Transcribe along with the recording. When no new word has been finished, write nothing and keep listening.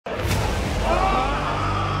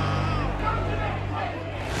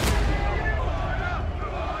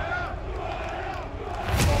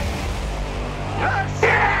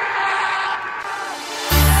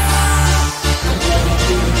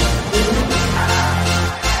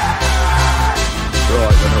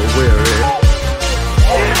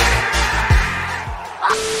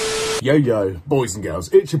Yo, boys and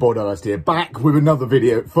girls, it's your boy Dallas here, back with another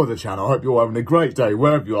video for the channel. I hope you're all having a great day,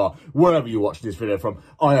 wherever you are, wherever you're watching this video from.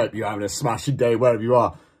 I hope you're having a smashing day, wherever you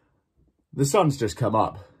are. The sun's just come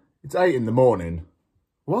up. It's 8 in the morning.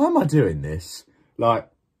 Why am I doing this? Like,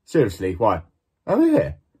 seriously, why? Oh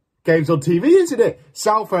yeah, game's on TV, isn't it?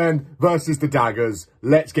 Southend versus the Daggers.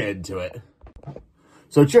 Let's get into it.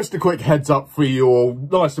 So just a quick heads up for you all,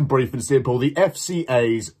 nice and brief and simple. The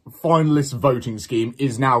FCA's finalist voting scheme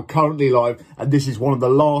is now currently live, and this is one of the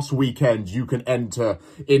last weekends you can enter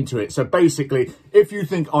into it. So basically, if you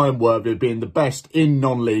think I am worthy of being the best in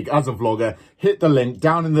non-league as a vlogger, hit the link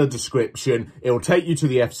down in the description. It'll take you to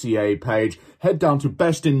the FCA page. Head down to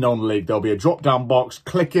best in non-league. There'll be a drop-down box.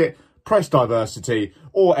 Click it, press diversity,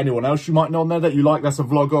 or anyone else you might know on there that you like that's a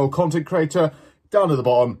vlogger or content creator. Down at the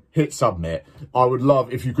bottom, hit submit. I would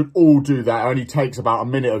love if you could all do that. It only takes about a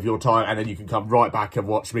minute of your time, and then you can come right back and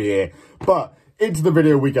watch me here. But into the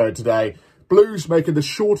video we go today. Blues making the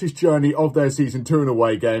shortest journey of their season to an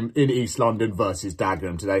away game in East London versus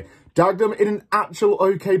Dagenham today. Dagenham in an actual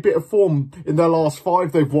okay bit of form in their last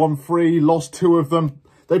 5. They've won 3, lost 2 of them.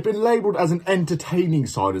 They've been labelled as an entertaining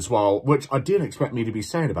side as well, which I didn't expect me to be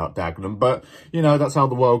saying about Dagenham, but, you know, that's how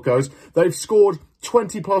the world goes. They've scored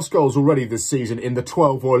 20 plus goals already this season in the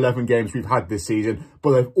 12 or 11 games we've had this season,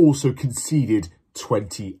 but they've also conceded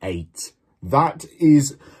 28. That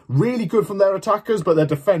is really good from their attackers, but their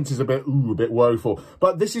defence is a bit woeful.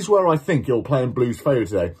 But this is where I think it'll play in Blues' favour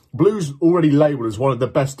today. Blues already labelled as one of the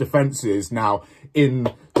best defences now in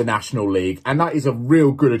the National League, and that is a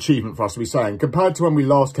real good achievement for us to be saying. Compared to when we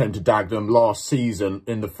last came to Dagenham last season,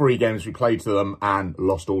 in the 3 games we played to them and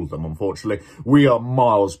lost all of them, unfortunately, we are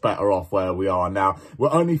miles better off where we are now.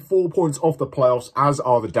 We're only 4 points off the playoffs, as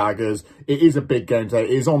are the Daggers. It is a big game today. It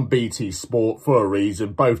is on BT Sport for a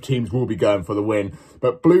reason. Both teams will be going for the win,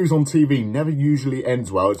 but Blues on TV never usually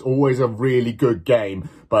ends well. It's always a really good game,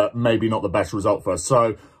 but maybe not the best result for us.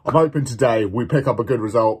 So I'm hoping today we pick up a good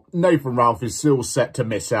result. Nathan Ralph is still set to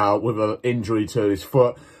miss out with an injury to his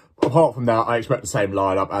foot. Apart from that, I expect the same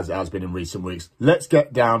lineup as it has been in recent weeks. Let's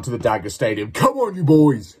get down to the Dagger Stadium. Come on, you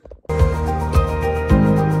boys!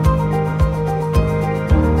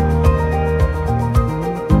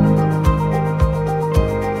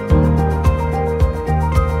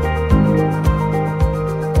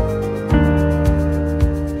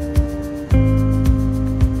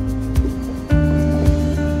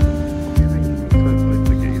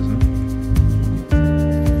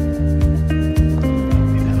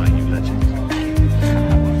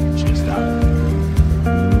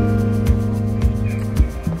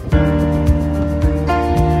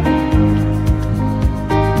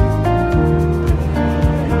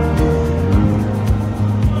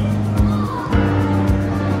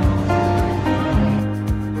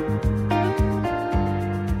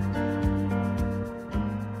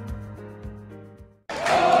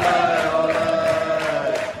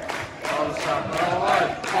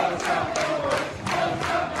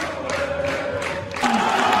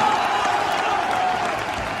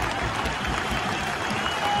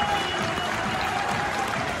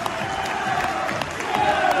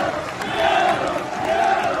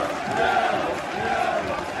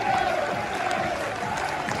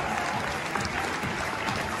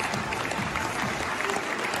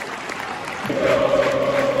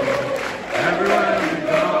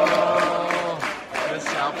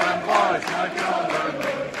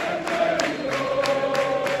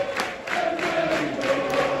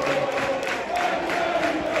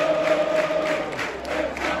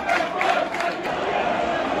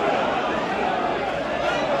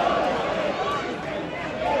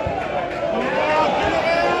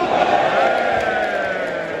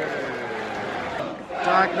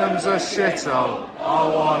 Dagenham's a shithole. I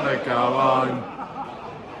want to go home.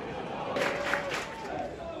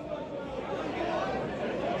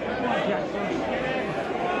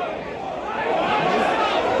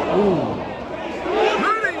 Ooh.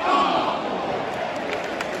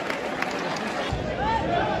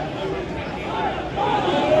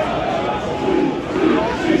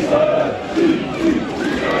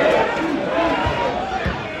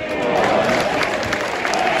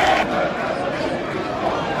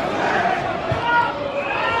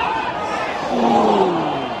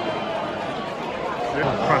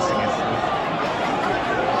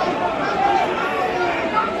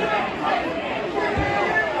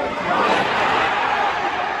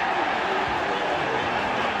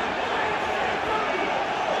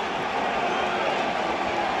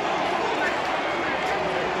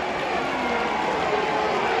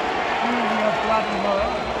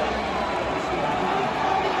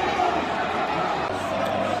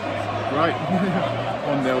 Right.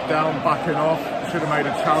 1-0 down, backing off. Should have made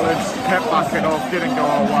a challenge. Kept backing off, didn't go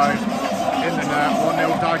our way. In the net,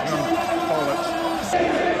 1-0 Dagenham. Bollocks.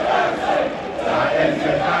 That is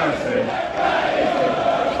embarrassing.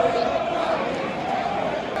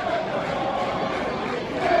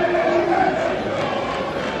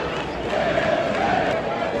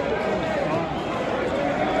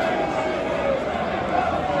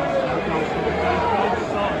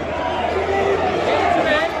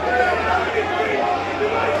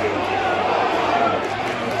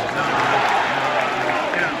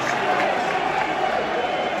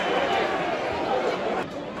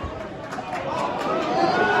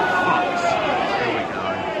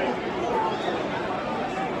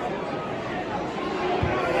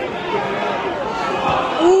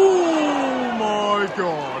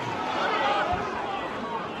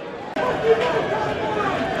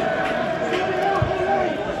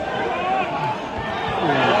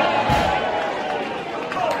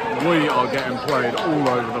 We are getting played all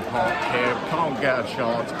over the park here. Can't get a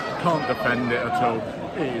shot, can't defend it at all.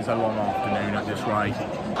 It is a long afternoon at this rate.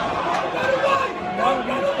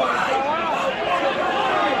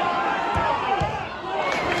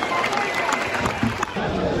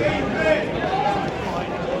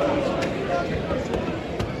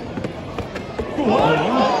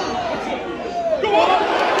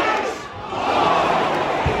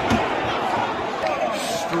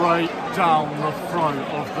 Straight down the front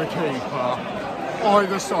of the keeper.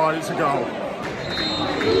 Either side, it's a goal.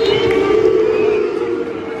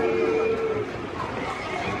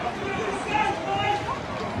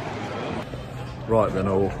 Right then,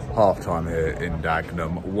 all half-time here in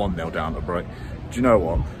Dagenham, 1-0 down to break. Do you know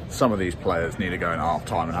what? Some of these players need to go in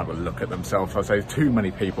half-time and have a look at themselves. I say too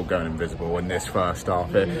many people going invisible in this first half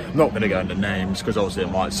here. I'm not going to go into names because obviously I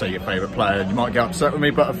might say your favourite player and you might get upset with me,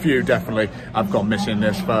 but a few definitely have gone missing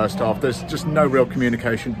this first half. There's just no real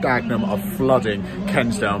communication. Dagenham are flooding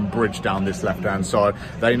Kensdown Bridge down this left-hand side.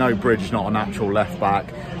 They know Bridge is not a natural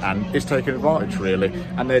left-back and it's taking advantage really,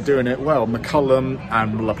 and they're doing it well. McCallum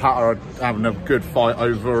and Lapata are having a good fight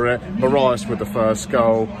over it. Marias with the first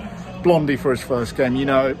goal. Blondie for his first game, you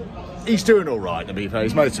know, he's doing all right to be fair.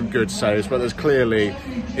 He's made some good saves, but there's clearly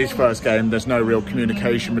his first game. There's no real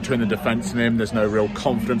communication between the defence and him. There's no real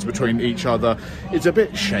confidence between each other. It's a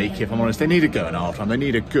bit shaky, if I'm honest. They need to go in half time. They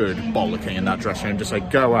need a good bollocking in that dressing room to say,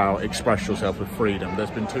 go out, express yourself with freedom. There's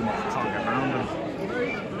been too much to try and get around them.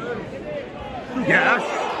 Yes!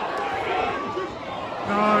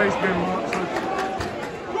 No, he's been watched.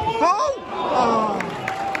 Oh! Oh!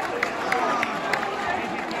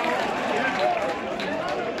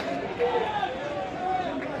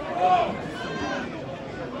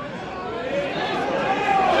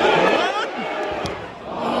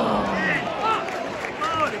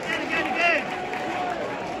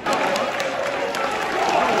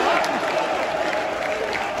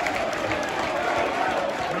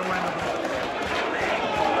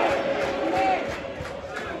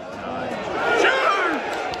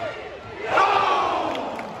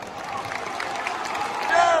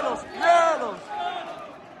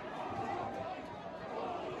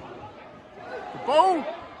 Ball!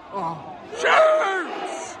 Oh.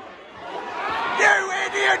 Shoots! You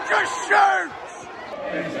idiot, just shoot!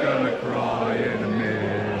 He's gonna cry in a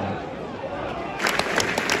minute.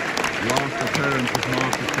 Last appearance of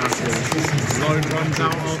Marcus Cassius. Loan runs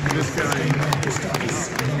out of this game.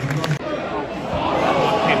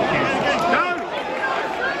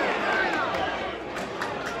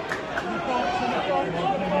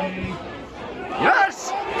 Yes!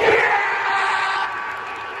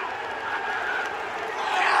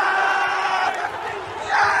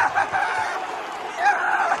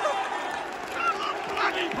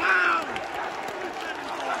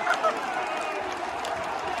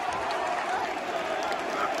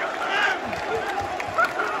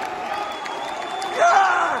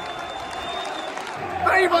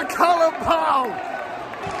 Viva Callum Powell!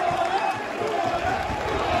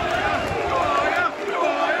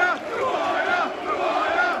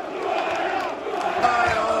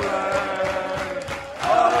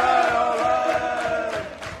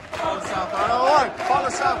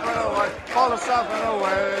 Follow Southend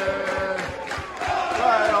away.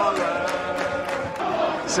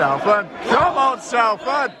 Southend, come on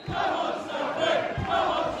Southend!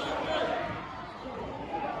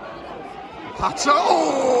 Patter,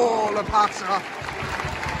 oh, the patter!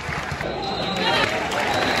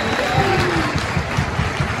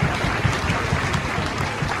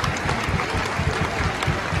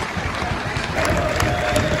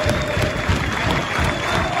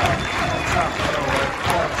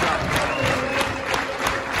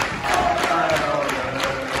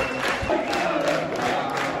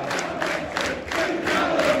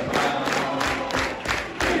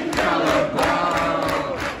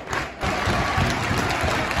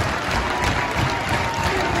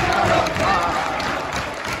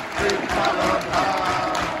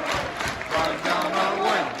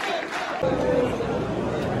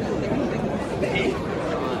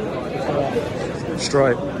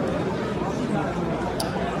 straight.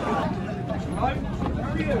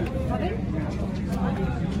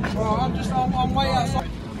 I'm way outside.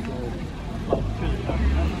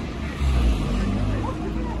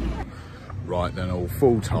 Right then, all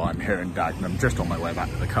full time here in Dagenham. Just on my way back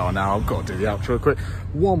to the car now. I've got to do the outro quick.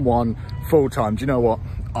 1-1 full time. Do you know what?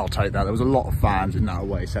 I'll take that. There was a lot of fans in that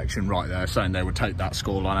away section right there saying they would take that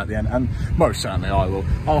scoreline at the end, and most certainly I will.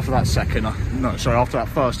 After that after that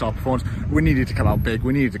first half performance, we needed to come out big,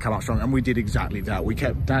 we needed to come out strong, and we did exactly that. We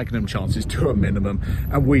kept Dagenham chances to a minimum,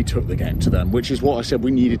 and we took the game to them, which is what I said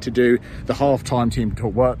we needed to do. The half-time team to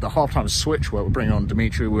work, the half-time switch where we're bringing on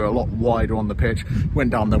Dimitri, we were a lot wider on the pitch,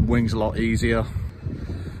 went down the wings a lot easier.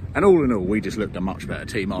 And all in all, we just looked a much better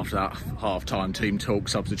team after that half-time team talk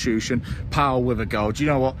substitution. Powell with a goal. Do you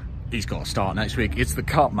know what? He's got to start next week. It's the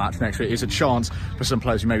cup match next week. It's a chance for some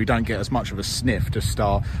players who maybe don't get as much of a sniff to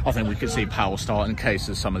start. I think we could see Powell start in case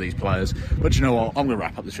of some of these players. But you know what? I'm going to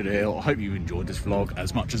wrap up this video here. I hope you enjoyed this vlog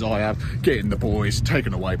as much as I have. Getting the boys,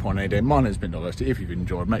 taking away point A day. Mine has been Diversity. If you've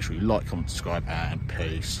enjoyed, make sure you like, comment, subscribe, and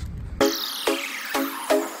peace.